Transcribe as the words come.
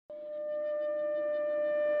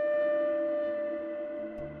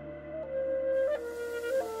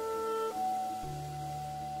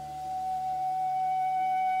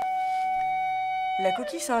La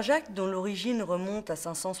coquille Saint-Jacques, dont l'origine remonte à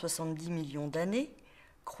 570 millions d'années,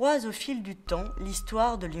 croise au fil du temps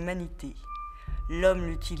l'histoire de l'humanité. L'homme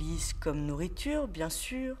l'utilise comme nourriture, bien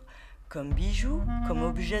sûr, comme bijou, comme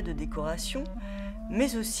objet de décoration,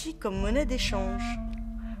 mais aussi comme monnaie d'échange.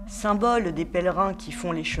 Symbole des pèlerins qui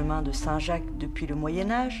font les chemins de Saint-Jacques depuis le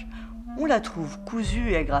Moyen-Âge, on la trouve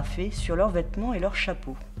cousue et agrafée sur leurs vêtements et leurs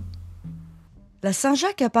chapeaux. La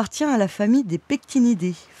Saint-Jacques appartient à la famille des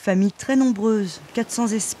pectinidés, famille très nombreuse, 400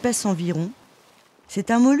 espèces environ. C'est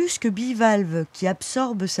un mollusque bivalve qui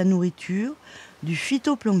absorbe sa nourriture, du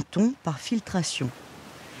phytoplancton par filtration.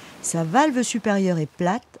 Sa valve supérieure est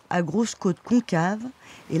plate, à grosse côte concave,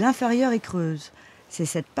 et l'inférieure est creuse. C'est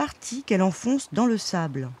cette partie qu'elle enfonce dans le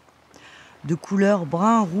sable. De couleur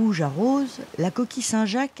brun, rouge à rose, la coquille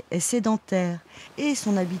Saint-Jacques est sédentaire et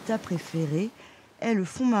son habitat préféré est le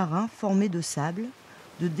fond marin formé de sable,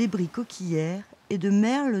 de débris coquillaires et de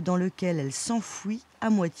merle dans lequel elle s'enfouit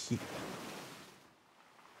à moitié.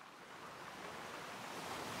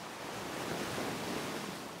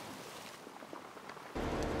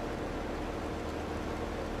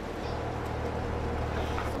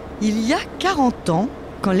 Il y a 40 ans,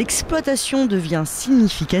 quand l'exploitation devient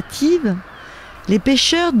significative, les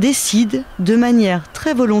pêcheurs décident de manière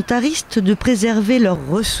très volontariste de préserver leurs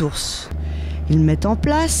ressources. Ils mettent en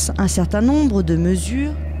place un certain nombre de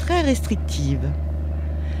mesures très restrictives.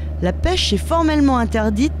 La pêche est formellement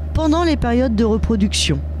interdite pendant les périodes de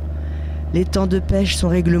reproduction. Les temps de pêche sont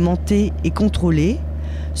réglementés et contrôlés,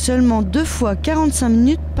 seulement 2 fois 45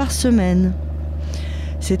 minutes par semaine.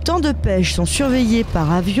 Ces temps de pêche sont surveillés par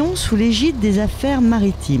avion sous l'égide des affaires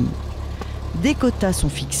maritimes. Des quotas sont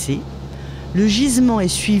fixés, le gisement est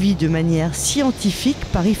suivi de manière scientifique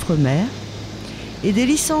par Ifremer, et des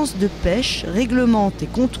licences de pêche réglementent et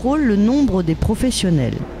contrôlent le nombre des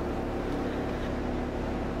professionnels.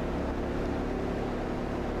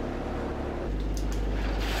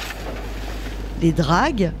 Les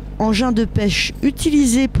dragues, engins de pêche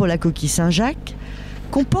utilisés pour la coquille Saint-Jacques,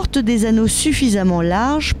 comportent des anneaux suffisamment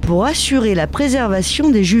larges pour assurer la préservation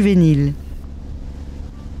des juvéniles.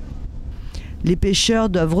 Les pêcheurs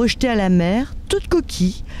doivent rejeter à la mer toute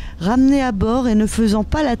coquille ramenée à bord et ne faisant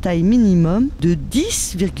pas la taille minimum de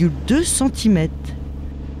 10,2 cm.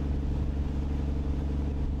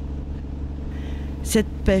 Cette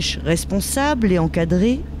pêche responsable et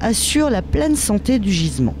encadrée assure la pleine santé du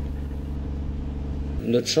gisement.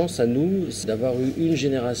 Notre chance à nous, c'est d'avoir eu une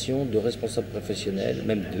génération de responsables professionnels,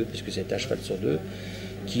 même 2, puisque c'est à cheval sur 2,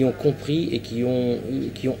 qui ont compris et qui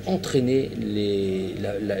ont entraîné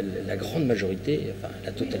la grande majorité, enfin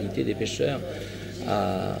la totalité des pêcheurs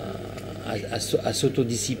à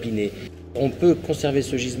s'autodiscipliner. On peut conserver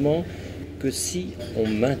ce gisement que si on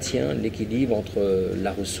maintient l'équilibre entre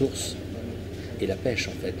la ressource et la pêche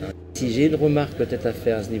en fait. Si j'ai une remarque peut-être à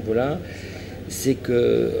faire à ce niveau-là, c'est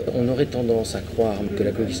qu'on aurait tendance à croire que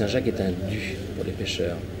la coquille Saint-Jacques est un dû pour les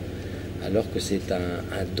pêcheurs, alors que c'est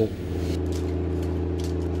un don.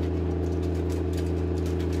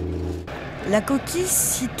 La coquille,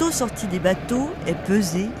 sitôt sortie des bateaux, est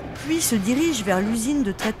pesée, puis se dirige vers l'usine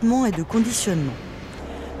de traitement et de conditionnement.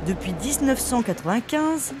 Depuis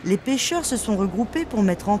 1995, les pêcheurs se sont regroupés pour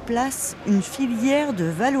mettre en place une filière de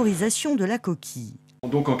valorisation de la coquille.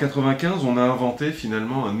 Donc en 1995, on a inventé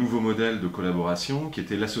finalement un nouveau modèle de collaboration qui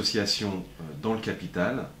était l'association dans le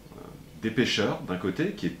capital des pêcheurs d'un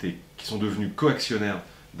côté, qui sont devenus coactionnaires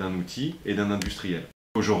d'un outil et d'un industriel.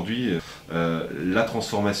 Aujourd'hui, la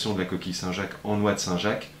transformation de la coquille Saint-Jacques en noix de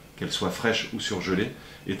Saint-Jacques, qu'elle soit fraîche ou surgelée,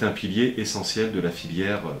 est un pilier essentiel de la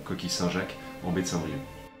filière coquille Saint-Jacques en baie de Saint-Brieuc.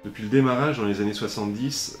 Depuis le démarrage, dans les années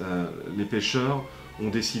 70, les pêcheurs ont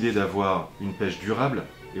décidé d'avoir une pêche durable,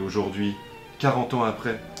 et aujourd'hui, 40 ans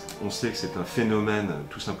après, on sait que c'est un phénomène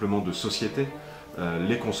tout simplement de société.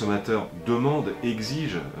 Les consommateurs demandent,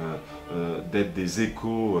 exigent d'être des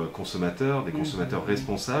éco-consommateurs, des consommateurs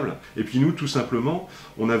responsables. Et puis nous, tout simplement,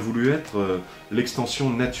 on a voulu être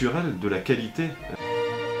l'extension naturelle de la qualité.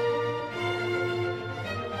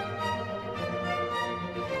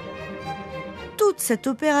 Toute cette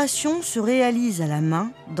opération se réalise à la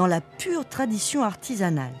main dans la pure tradition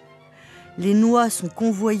artisanale. Les noix sont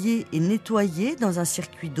convoyées et nettoyées dans un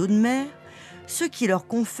circuit d'eau de mer, ce qui leur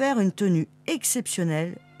confère une tenue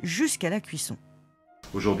exceptionnelle jusqu'à la cuisson.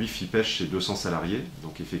 Aujourd'hui, FIPêche, c'est 200 salariés,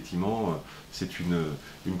 donc effectivement, c'est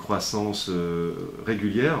une croissance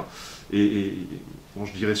régulière. Et bon,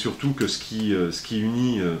 je dirais surtout que ce qui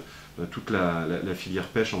unit toute la filière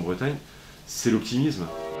pêche en Bretagne, c'est l'optimisme.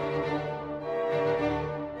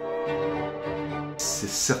 C'est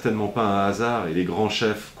certainement pas un hasard, et les grands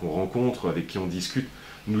chefs qu'on rencontre, avec qui on discute,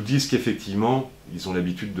 nous disent qu'effectivement, ils ont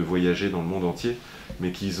l'habitude de voyager dans le monde entier,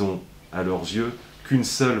 mais qu'ils ont, à leurs yeux, qu'une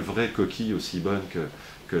seule vraie coquille aussi bonne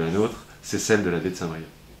que la nôtre, c'est celle de la baie de Saint-Brieuc.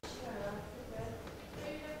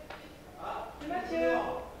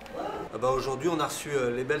 Aujourd'hui, on a reçu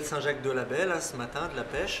les belles Saint-Jacques de la baie, là, ce matin, de la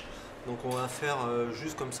pêche. Donc on va faire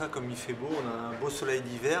juste comme ça, comme il fait beau. On a un beau soleil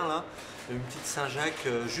d'hiver, là. Une petite Saint-Jacques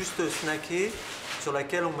juste snackée, sur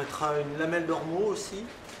laquelle on mettra une lamelle d'ormeau aussi.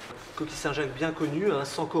 Coquille Saint-Jacques bien connue, hein,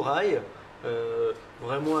 sans corail.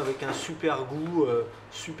 Vraiment avec un super goût,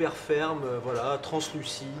 super ferme, voilà,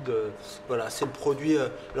 translucide. Voilà, c'est le produit. Là,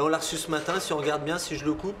 on l'a reçu ce matin. Si on regarde bien, si je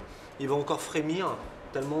le coupe, il va encore frémir,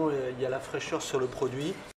 tellement il y a la fraîcheur sur le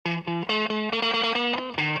produit.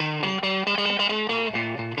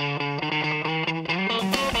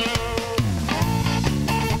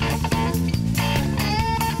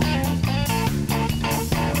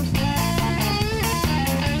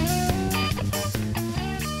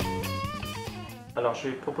 Alors je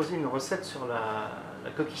vais proposer une recette sur la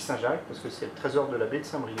coquille Saint-Jacques parce que c'est le trésor de la baie de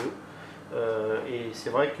Saint-Brieuc et c'est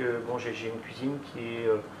vrai que bon, j'ai une cuisine qui est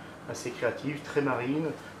assez créative, très marine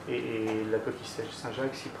et la coquille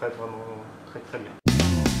Saint-Jacques s'y prête vraiment très très bien.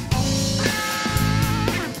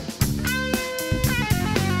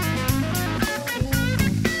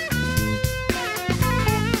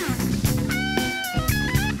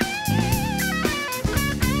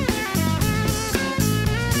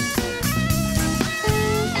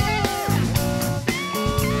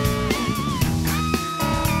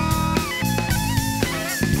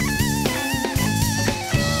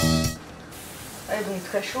 Elle est donc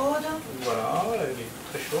très chaude. Voilà, elle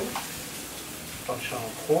est très chaude. Plancha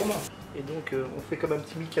en chrome. Et donc on fait comme un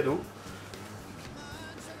petit mikado.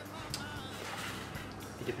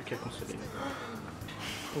 Il n'y a plus qu'à consommer.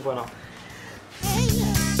 Voilà.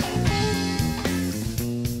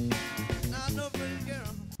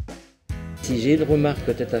 Si j'ai une remarque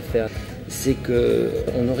peut-être à faire, c'est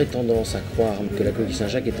qu'on aurait tendance à croire que la coquille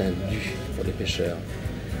Saint-Jacques est un dû pour les pêcheurs,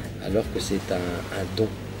 alors que c'est un don.